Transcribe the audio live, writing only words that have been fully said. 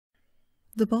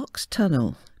The Box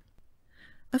Tunnel.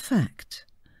 A fact.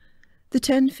 The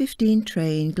 10:15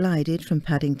 train glided from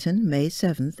Paddington, May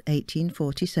 7th,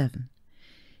 1847.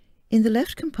 In the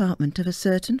left compartment of a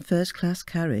certain first-class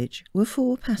carriage were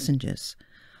 4 passengers.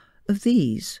 Of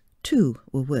these, 2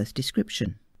 were worth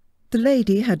description. The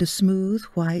lady had a smooth,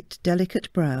 white,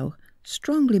 delicate brow,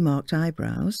 strongly marked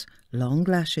eyebrows, long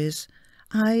lashes,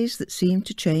 eyes that seemed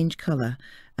to change colour,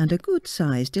 and a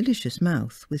good-sized, delicious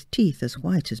mouth with teeth as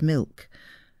white as milk.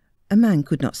 A man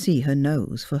could not see her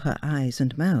nose for her eyes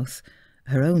and mouth.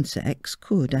 Her own sex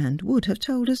could and would have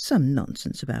told us some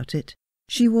nonsense about it.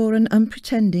 She wore an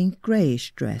unpretending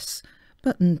greyish dress,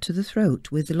 buttoned to the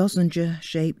throat with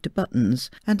lozenge-shaped buttons,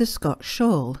 and a Scotch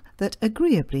shawl that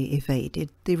agreeably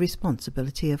evaded the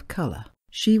responsibility of colour.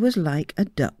 She was like a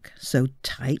duck, so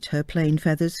tight her plain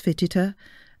feathers fitted her,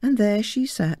 and there she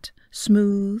sat,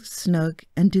 smooth, snug,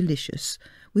 and delicious,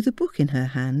 with a book in her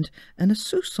hand and a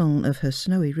soupçon of her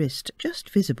snowy wrist just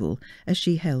visible as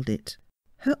she held it.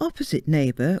 Her opposite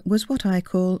neighbour was what I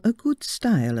call a good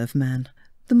style of man,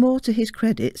 the more to his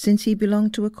credit since he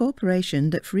belonged to a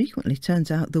corporation that frequently turns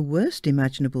out the worst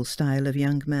imaginable style of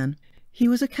young man. He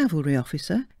was a cavalry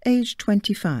officer, aged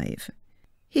 25.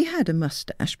 He had a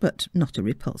moustache, but not a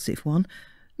repulsive one,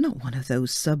 not one of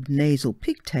those sub-nasal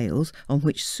pigtails on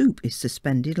which soup is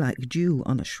suspended like dew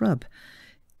on a shrub.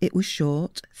 It was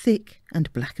short, thick,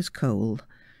 and black as coal.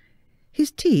 His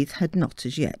teeth had not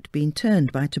as yet been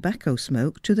turned by tobacco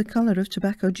smoke to the colour of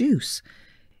tobacco juice.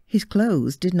 His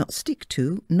clothes did not stick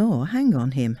to nor hang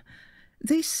on him.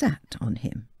 They sat on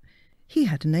him. He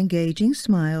had an engaging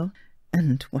smile,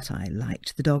 and what I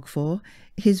liked the dog for,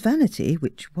 his vanity,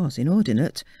 which was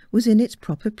inordinate, was in its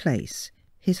proper place,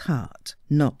 his heart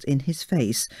not in his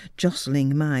face,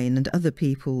 jostling mine and other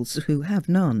people's who have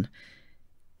none.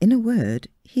 In a word,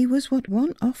 he was what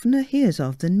one oftener hears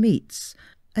of than meets,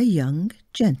 a young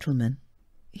gentleman.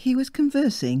 He was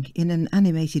conversing in an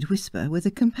animated whisper with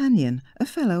a companion, a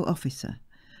fellow officer.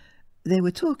 They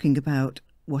were talking about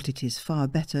what it is far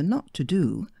better not to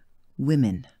do,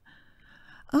 women.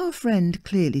 Our friend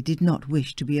clearly did not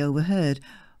wish to be overheard,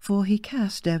 for he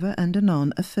cast ever and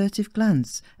anon a furtive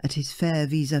glance at his fair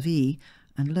vis-à-vis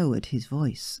and lowered his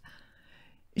voice.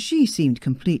 She seemed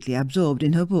completely absorbed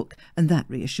in her book, and that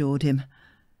reassured him.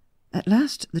 At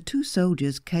last the 2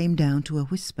 soldiers came down to a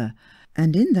whisper,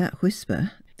 and in that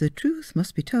whisper, the truth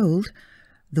must be told,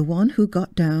 the one who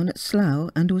got down at Slough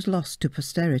and was lost to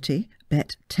posterity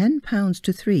bet £10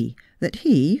 to 3 that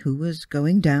he, who was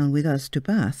going down with us to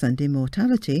Bath and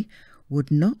immortality,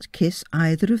 would not kiss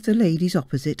either of the ladies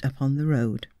opposite upon the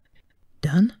road.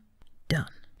 Done? Done.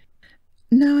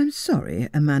 Now I'm sorry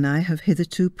a man I have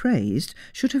hitherto praised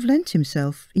should have lent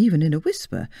himself, even in a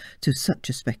whisper, to such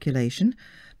a speculation,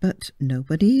 but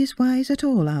nobody is wise at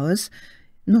all hours,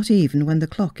 not even when the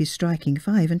clock is striking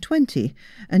 25,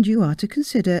 and you are to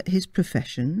consider his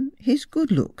profession, his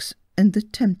good looks, and the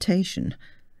temptation.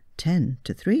 10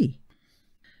 to 3.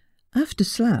 After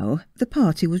Slough, the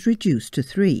party was reduced to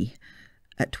 3.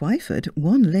 At Twyford,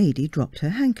 one lady dropped her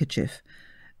handkerchief.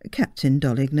 Captain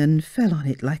Dolignan fell on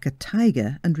it like a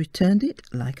tiger and returned it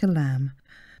like a lamb.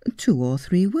 2 or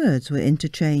 3 words were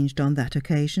interchanged on that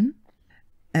occasion.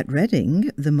 At Reading,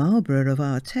 the Marlborough of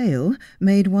our tale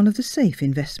made one of the safe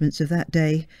investments of that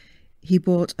day. He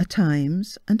bought a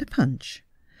Times and a Punch.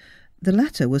 The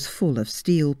latter was full of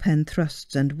steel pen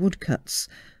thrusts and woodcuts.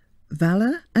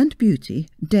 Valour and Beauty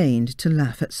deigned to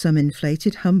laugh at some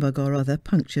inflated humbug or other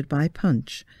punctured by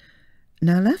Punch.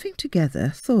 Now laughing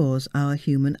together thaws our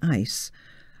human ice.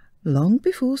 Long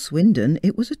before Swindon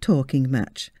it was a talking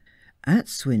match. At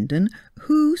Swindon,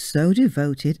 who so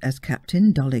devoted as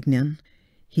Captain Dolignan?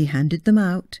 He handed them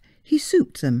out, he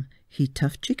souped them, he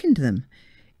tough-chickened them,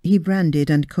 he branded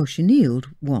and cochinealed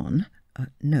one.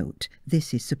 Note,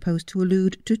 this is supposed to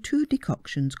allude to 2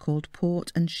 decoctions called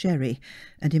port and sherry,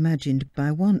 and imagined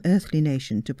by one earthly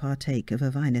nation to partake of a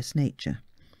vinous nature.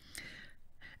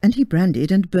 And he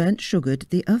branded and burnt-sugared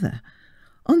the other.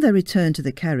 On their return to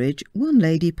the carriage, one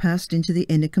lady passed into the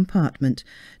inner compartment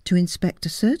to inspect a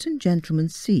certain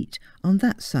gentleman's seat on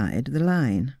that side the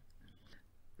line.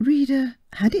 Reader,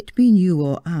 had it been you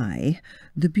or I,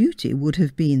 the Beauty would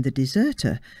have been the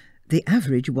deserter. The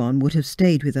average one would have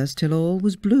stayed with us till all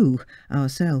was blue,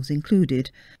 ourselves included.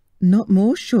 Not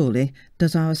more surely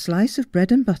does our slice of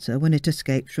bread and butter, when it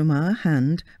escapes from our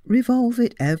hand, revolve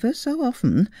it ever so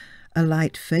often, a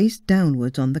light face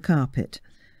downwards on the carpet.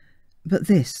 But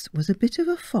this was a bit of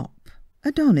a fop,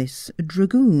 Adonis, a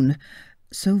dragoon,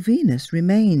 so Venus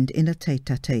remained in a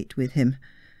tete-a-tete with him.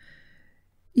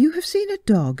 You have seen a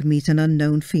dog meet an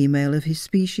unknown female of his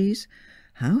species.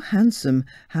 How handsome,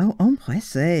 how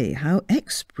empressé, how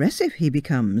expressive he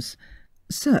becomes.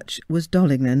 Such was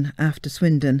Dolignan after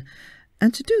Swindon,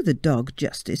 and to do the dog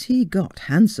justice, he got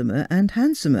handsomer and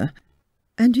handsomer.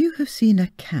 And you have seen a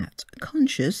cat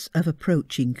conscious of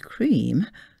approaching cream.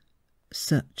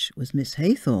 Such was Miss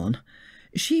Haythorn.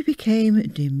 She became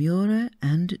demurer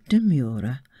and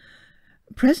demurer.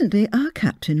 Presently our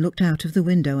captain looked out of the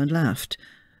window and laughed.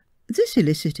 This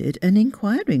elicited an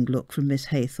inquiring look from Miss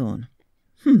Haythorn.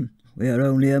 We are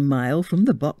only a mile from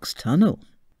the Box Tunnel."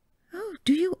 "Oh,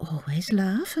 do you always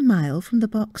laugh a mile from the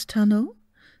Box Tunnel?"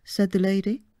 said the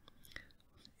lady.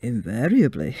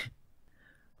 "Invariably."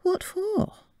 "What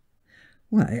for?"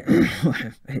 "Why,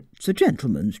 it's a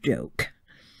gentleman's joke."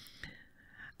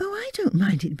 "Oh, I don't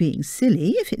mind it being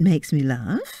silly if it makes me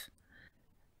laugh."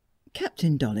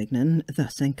 Captain Dolignan,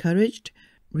 thus encouraged,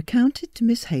 recounted to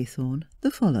Miss Haythorn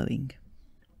the following.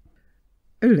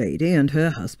 A lady and her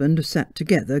husband sat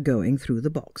together going through the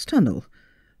Box Tunnel.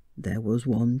 There was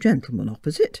one gentleman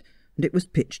opposite, and it was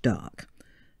pitch dark.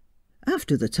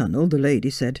 After the tunnel, the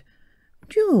lady said,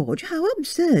 "George, how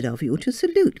absurd of you to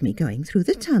salute me going through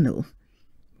the tunnel."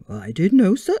 "I did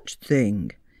no such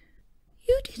thing."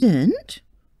 "You didn't?"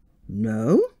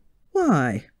 "No.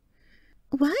 Why?"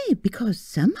 "Why, because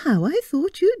somehow I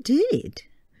thought you did."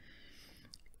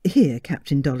 Here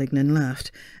Captain Dolignan laughed,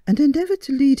 and endeavoured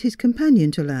to lead his companion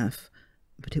to laugh,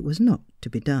 but it was not to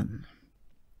be done.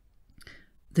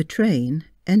 The train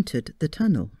entered the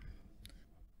tunnel.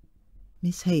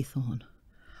 Miss Haythorn.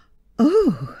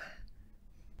 "Oh!"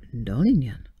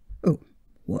 Dolignan. "Oh,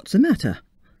 what's the matter?"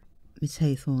 Miss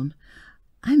Haythorn.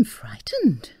 "I'm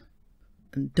frightened."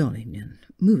 Dolignan,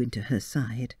 moving to her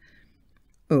side.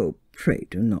 "Oh, pray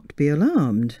do not be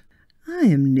alarmed. I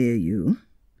am near you."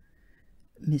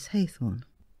 Miss Haythorn.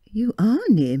 "You are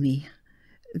near me.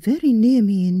 Very near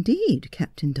me indeed,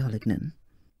 Captain Dolignan."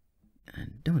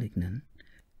 And Dolignan.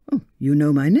 "Oh, you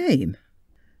know my name?"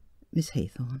 Miss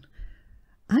Haythorn.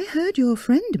 "I heard your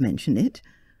friend mention it.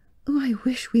 Oh, I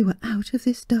wish we were out of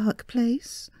this dark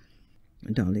place."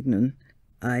 Dolignan.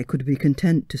 "I could be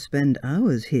content to spend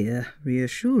hours here,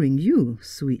 reassuring you,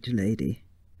 sweet lady."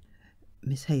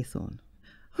 Miss Haythorn.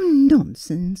 "Oh,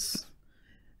 nonsense."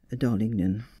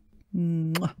 Dolignan.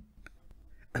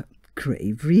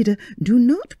 Crave reader, do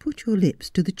not put your lips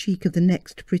to the cheek of the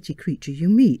next pretty creature you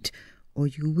meet, or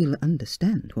you will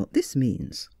understand what this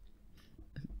means.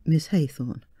 Miss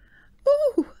Haythorn.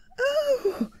 "Oh,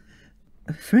 oh!"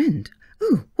 Friend.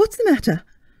 "Oh, what's the matter?"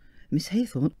 Miss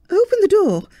Haythorn. "Open the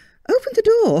door! Open the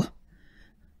door!"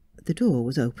 The door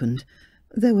was opened.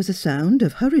 There was a sound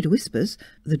of hurried whispers.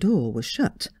 The door was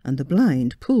shut, and the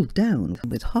blind pulled down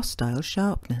with hostile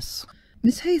sharpness.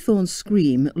 Miss Haythorn's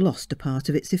scream lost a part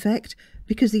of its effect,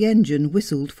 because the engine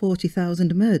whistled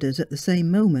 40,000 murders at the same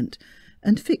moment,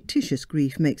 and fictitious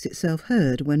grief makes itself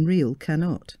heard when real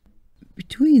cannot.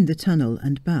 Between the tunnel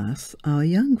and Bath, our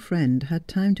young friend had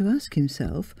time to ask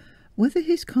himself whether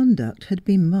his conduct had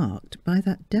been marked by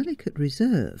that delicate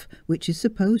reserve which is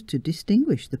supposed to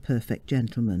distinguish the perfect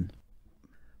gentleman.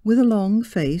 With a long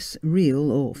face,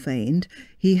 real or feigned,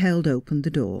 he held open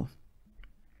the door.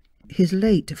 His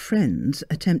late friends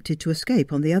attempted to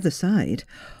escape on the other side.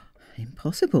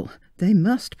 Impossible. They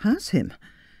must pass him.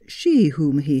 She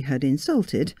whom he had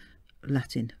insulted,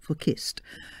 Latin for kissed,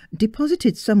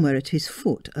 deposited somewhere at his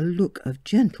foot a look of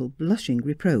gentle blushing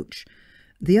reproach.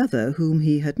 The other, whom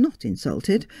he had not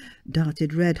insulted,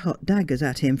 darted red-hot daggers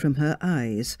at him from her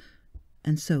eyes.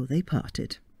 And so they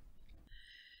parted.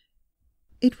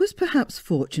 It was perhaps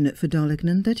fortunate for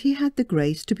Dolignan that he had the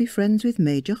grace to be friends with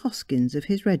Major Hoskins of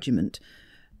his regiment,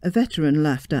 a veteran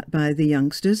laughed at by the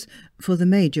youngsters, for the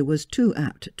Major was too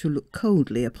apt to look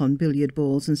coldly upon billiard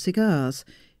balls and cigars.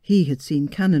 He had seen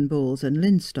cannon balls and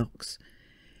linstocks.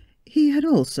 He had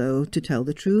also, to tell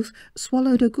the truth,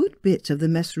 swallowed a good bit of the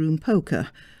mess-room poker,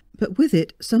 but with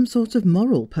it some sort of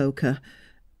moral poker,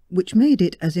 which made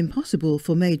it as impossible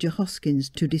for Major Hoskins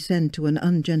to descend to an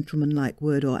ungentlemanlike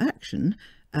word or action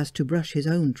as to brush his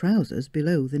own trousers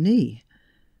below the knee.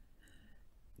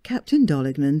 Captain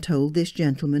Dolignan told this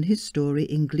gentleman his story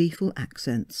in gleeful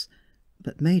accents,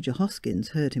 but Major Hoskins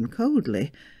heard him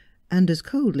coldly, and as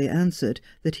coldly answered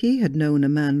that he had known a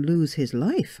man lose his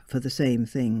life for the same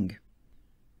thing.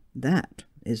 "That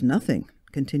is nothing,"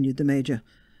 continued the Major,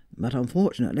 "but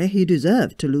unfortunately he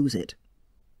deserved to lose it."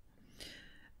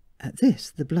 At this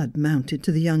the blood mounted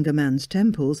to the younger man's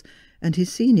temples, and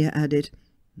his senior added,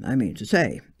 "I mean to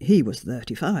say, he was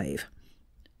 35.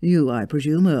 You, I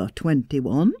presume, are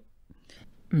 21?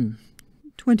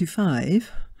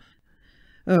 25.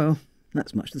 Oh,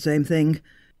 that's much the same thing.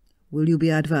 Will you be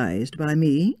advised by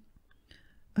me?"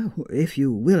 "Oh, if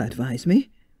you will advise me."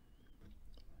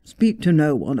 "Speak to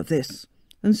no one of this,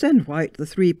 and send White the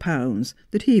 £3,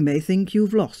 that he may think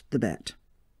you've lost the bet."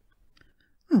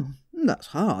 "Oh, that's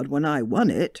hard when I won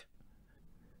it."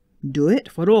 "Do it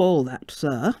for all that,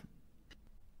 sir."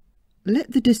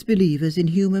 Let the disbelievers in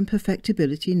human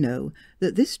perfectibility know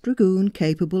that this dragoon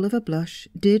capable of a blush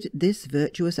did this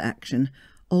virtuous action,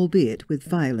 albeit with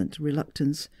violent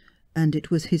reluctance, and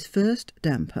it was his first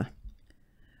damper.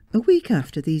 A week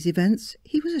after these events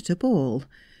he was at a ball.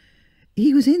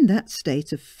 He was in that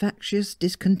state of factious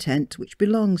discontent which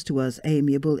belongs to us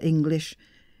amiable English.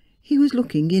 He was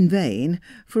looking in vain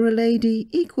for a lady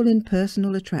equal in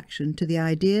personal attraction to the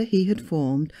idea he had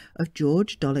formed of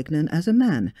George Dolignan as a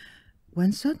man,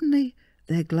 when suddenly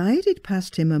there glided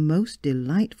past him a most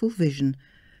delightful vision,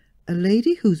 a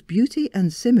lady whose beauty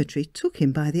and symmetry took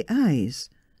him by the eyes.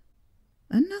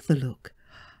 Another look.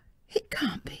 It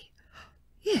can't be.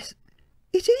 Yes,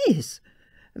 it is.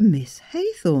 Miss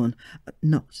Haythorn.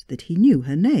 Not that he knew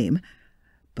her name,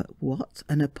 but what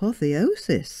an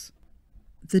apotheosis!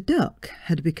 The duck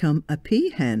had become a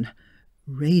peahen,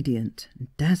 radiant,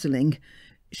 dazzling.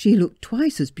 She looked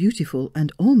twice as beautiful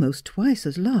and almost twice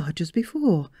as large as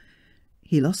before.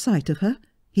 He lost sight of her.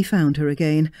 He found her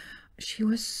again. She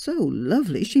was so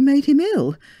lovely she made him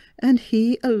ill, and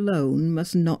he alone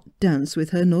must not dance with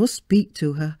her nor speak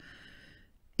to her.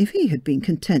 If he had been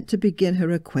content to begin her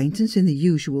acquaintance in the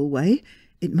usual way,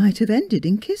 it might have ended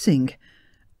in kissing.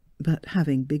 But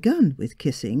having begun with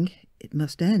kissing, it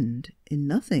must end in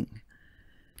nothing.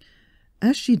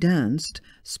 As she danced,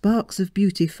 sparks of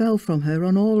beauty fell from her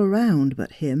on all around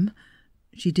but him.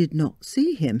 She did not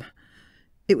see him.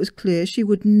 It was clear she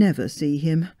would never see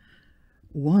him.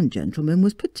 One gentleman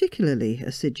was particularly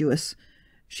assiduous.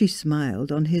 She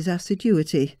smiled on his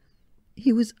assiduity.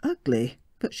 He was ugly,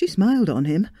 but she smiled on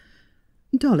him.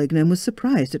 Dolignan was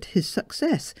surprised at his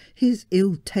success, his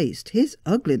ill taste, his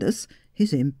ugliness,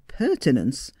 his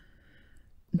impertinence.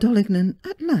 Dolignan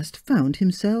at last found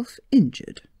himself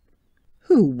injured.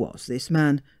 Who was this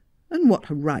man, and what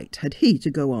right had he to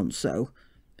go on so?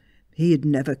 He had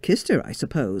never kissed her, I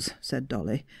suppose, said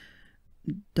Dolly.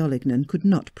 Dolignan could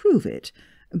not prove it,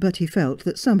 but he felt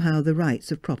that somehow the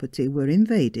rights of property were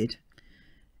invaded.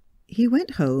 He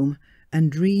went home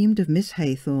and dreamed of Miss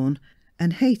Haythorn,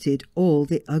 and hated all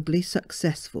the ugly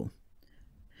successful.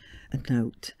 A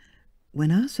note: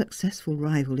 when our successful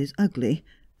rival is ugly,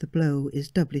 the blow is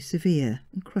doubly severe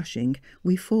and crushing.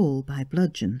 We fall by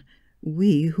bludgeon,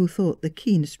 we who thought the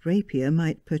keenest rapier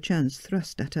might perchance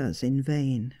thrust at us in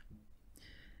vain.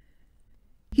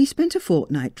 He spent a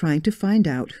fortnight trying to find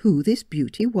out who this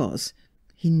beauty was.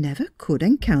 He never could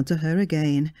encounter her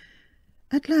again.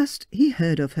 At last he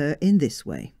heard of her in this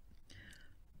way.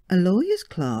 A lawyer's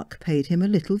clerk paid him a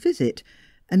little visit,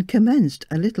 and commenced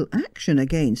a little action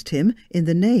against him in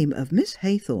the name of Miss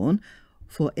Haythorn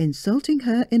for insulting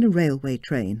her in a railway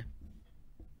train.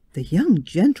 The young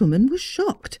gentleman was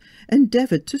shocked,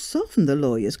 endeavoured to soften the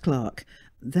lawyer's clerk.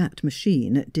 That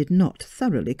machine did not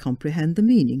thoroughly comprehend the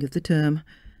meaning of the term.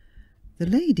 The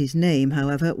lady's name,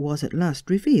 however, was at last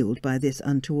revealed by this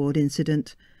untoward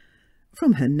incident.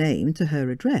 From her name to her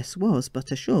address was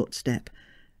but a short step,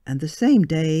 and the same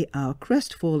day our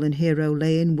crestfallen hero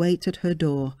lay in wait at her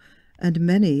door, and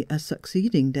many a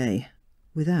succeeding day,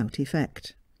 without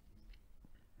effect.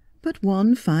 But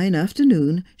one fine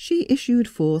afternoon she issued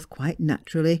forth quite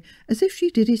naturally, as if she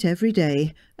did it every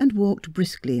day, and walked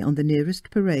briskly on the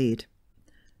nearest parade.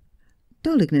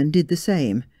 Dolignan did the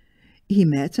same. He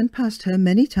met and passed her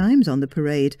many times on the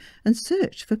parade, and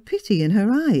searched for pity in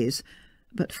her eyes,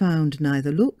 but found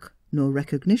neither look, nor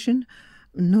recognition,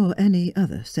 nor any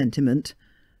other sentiment.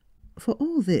 For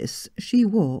all this she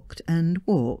walked and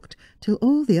walked, till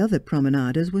all the other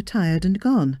promenaders were tired and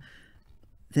gone.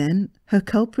 Then her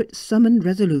culprit summoned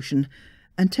resolution,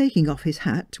 and taking off his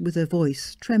hat with a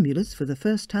voice tremulous for the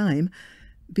first time,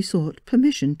 besought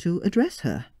permission to address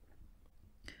her.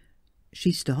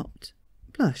 She stopped,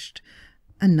 blushed,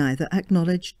 and neither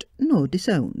acknowledged nor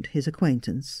disowned his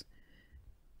acquaintance.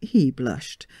 He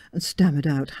blushed, and stammered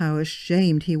out how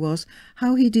ashamed he was,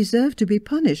 how he deserved to be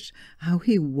punished, how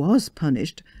he was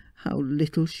punished, how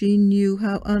little she knew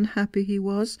how unhappy he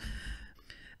was,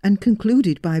 and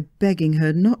concluded by begging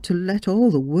her not to let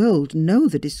all the world know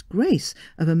the disgrace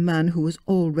of a man who was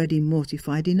already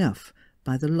mortified enough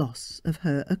by the loss of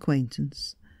her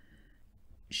acquaintance.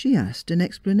 She asked an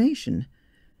explanation.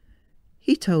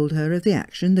 He told her of the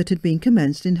action that had been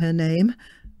commenced in her name,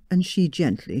 and she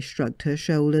gently shrugged her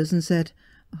shoulders and said,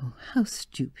 "Oh, how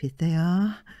stupid they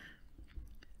are!"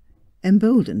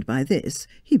 Emboldened by this,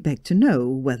 he begged to know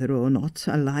whether or not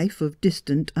a life of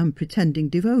distant, unpretending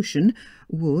devotion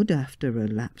would, after a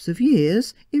lapse of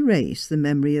years, erase the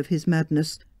memory of his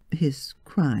madness, his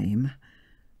crime.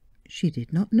 She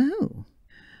did not know.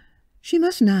 She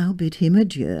must now bid him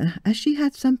adieu, as she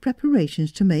had some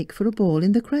preparations to make for a ball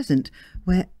in the Crescent,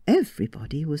 where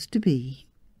everybody was to be.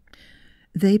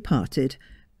 They parted,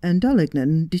 and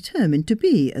Dolignan determined to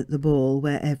be at the ball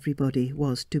where everybody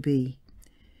was to be.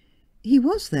 He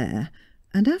was there,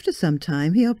 and after some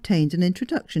time he obtained an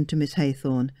introduction to Miss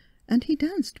Haythorn, and he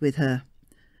danced with her.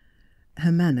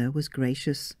 Her manner was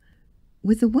gracious.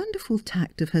 With the wonderful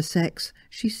tact of her sex,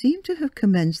 she seemed to have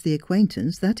commenced the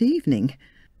acquaintance that evening.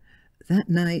 That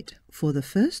night, for the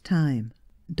first time,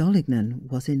 Dolignan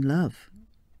was in love.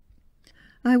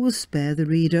 I will spare the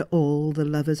reader all the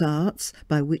lover's arts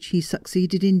by which he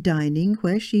succeeded in dining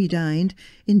where she dined,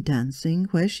 in dancing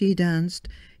where she danced,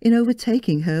 in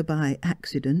overtaking her by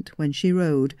accident when she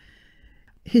rode.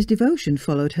 His devotion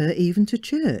followed her even to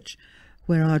church,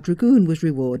 where our dragoon was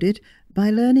rewarded by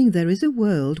learning there is a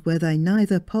world where they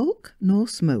neither polk nor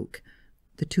smoke,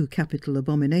 the two capital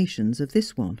abominations of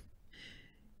this one.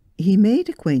 He made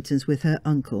acquaintance with her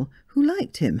uncle, who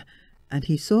liked him, and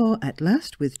he saw at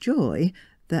last with joy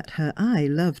that her eye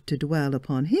loved to dwell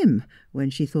upon him when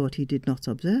she thought he did not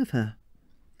observe her.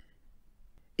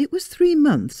 It was 3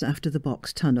 months after the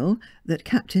Box Tunnel that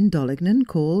Captain Dolignan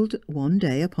called one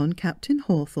day upon Captain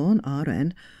Hawthorne,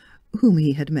 R.N., whom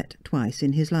he had met twice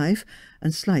in his life,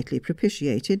 and slightly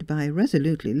propitiated by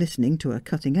resolutely listening to a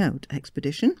cutting-out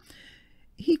expedition.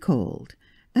 He called,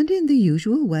 and in the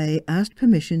usual way asked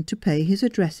permission to pay his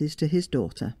addresses to his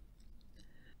daughter.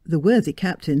 The worthy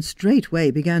captain straightway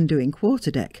began doing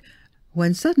quarter-deck,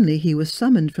 when suddenly he was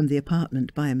summoned from the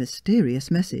apartment by a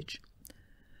mysterious message.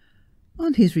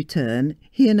 On his return,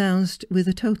 he announced, with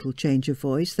a total change of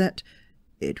voice, that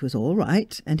it was all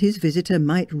right, and his visitor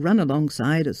might run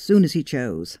alongside as soon as he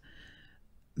chose.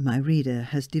 My reader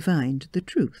has divined the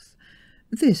truth.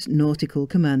 This nautical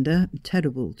commander,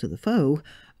 terrible to the foe,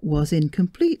 was in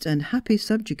complete and happy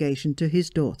subjugation to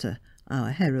his daughter, our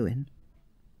heroine.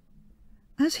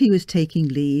 As he was taking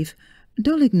leave,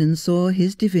 Dolignan saw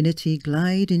his divinity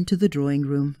glide into the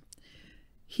drawing-room.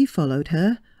 He followed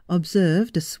her,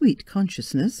 observed a sweet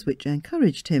consciousness which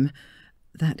encouraged him.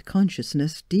 That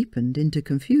consciousness deepened into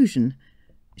confusion.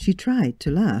 She tried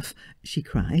to laugh. She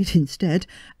cried instead,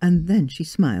 and then she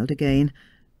smiled again.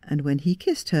 And when he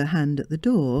kissed her hand at the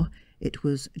door, it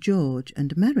was George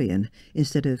and Marion,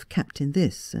 instead of Captain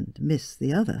this and Miss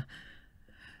the other.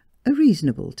 A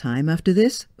reasonable time after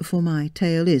this, for my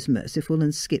tale is merciful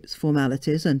and skips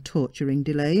formalities and torturing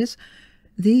delays,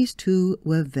 these two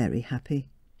were very happy.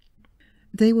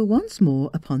 They were once more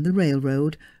upon the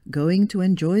railroad, going to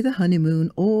enjoy the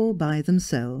honeymoon all by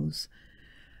themselves.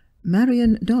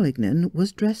 Marion Dolignan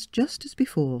was dressed just as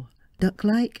before,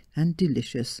 duck-like and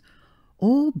delicious,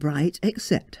 all bright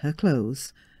except her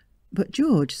clothes. But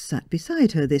George sat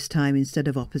beside her this time instead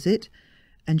of opposite,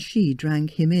 and she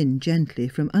drank him in gently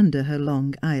from under her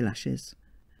long eyelashes.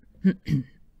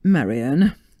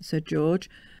 "Marion," said George,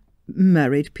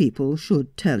 "married people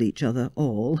should tell each other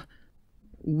all.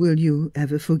 Will you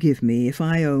ever forgive me if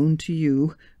I own to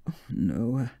you—"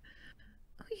 "No."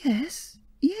 "Yes,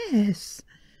 yes."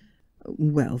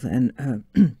 "Well, then,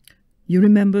 you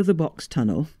remember the Box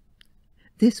Tunnel?"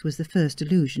 This was the first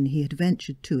allusion he had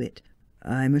ventured to it.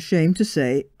 "I'm ashamed to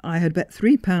say I had bet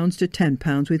 £3 to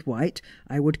 £10 with White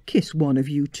I would kiss one of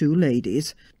you two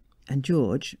ladies." And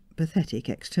George, pathetic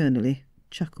externally,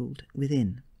 chuckled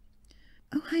within.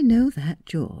 "Oh, I know that,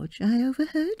 George. I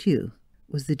overheard you,"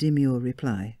 was the demure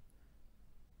reply.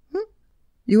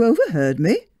 "You overheard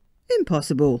me?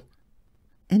 Impossible."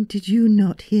 "And did you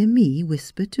not hear me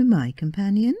whisper to my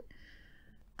companion?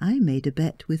 I made a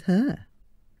bet with her."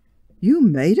 "You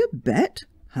made a bet?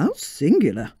 How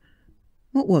singular!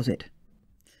 What was it?"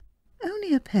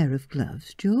 "Only a pair of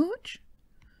gloves, George."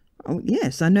 "Oh,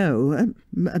 yes, I know.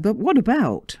 But what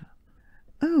about?"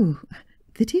 "Oh,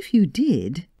 that if you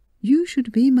did, you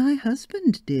should be my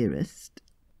husband, dearest."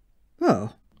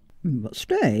 "Oh, but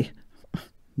stay.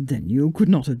 Then you could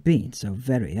not have been so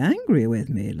very angry with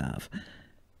me, love.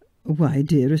 Why,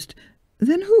 dearest,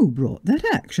 then who brought that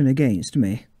action against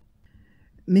me?"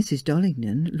 Mrs.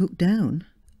 Dolignan looked down.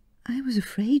 "I was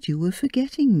afraid you were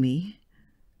forgetting me.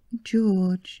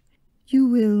 George, you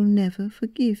will never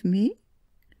forgive me?"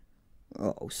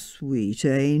 "Oh, sweet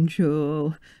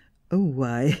angel. Oh,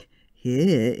 why,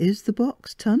 here is the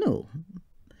Box Tunnel."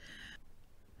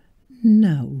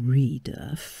 "Now,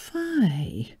 reader,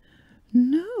 fie!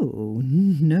 No,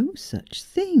 no such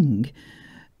thing.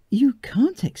 You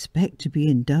can't expect to be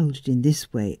indulged in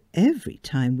this way every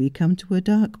time we come to a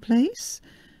dark place.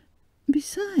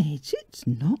 Besides, it's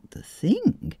not the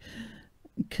thing.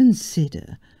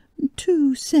 Consider,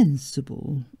 two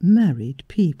sensible, married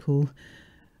people.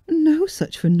 No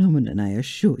such phenomenon, I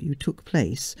assure you, took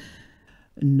place.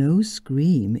 No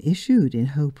scream issued in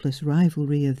hopeless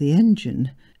rivalry of the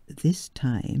engine this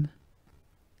time.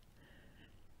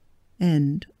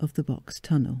 End of the Box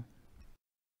Tunnel.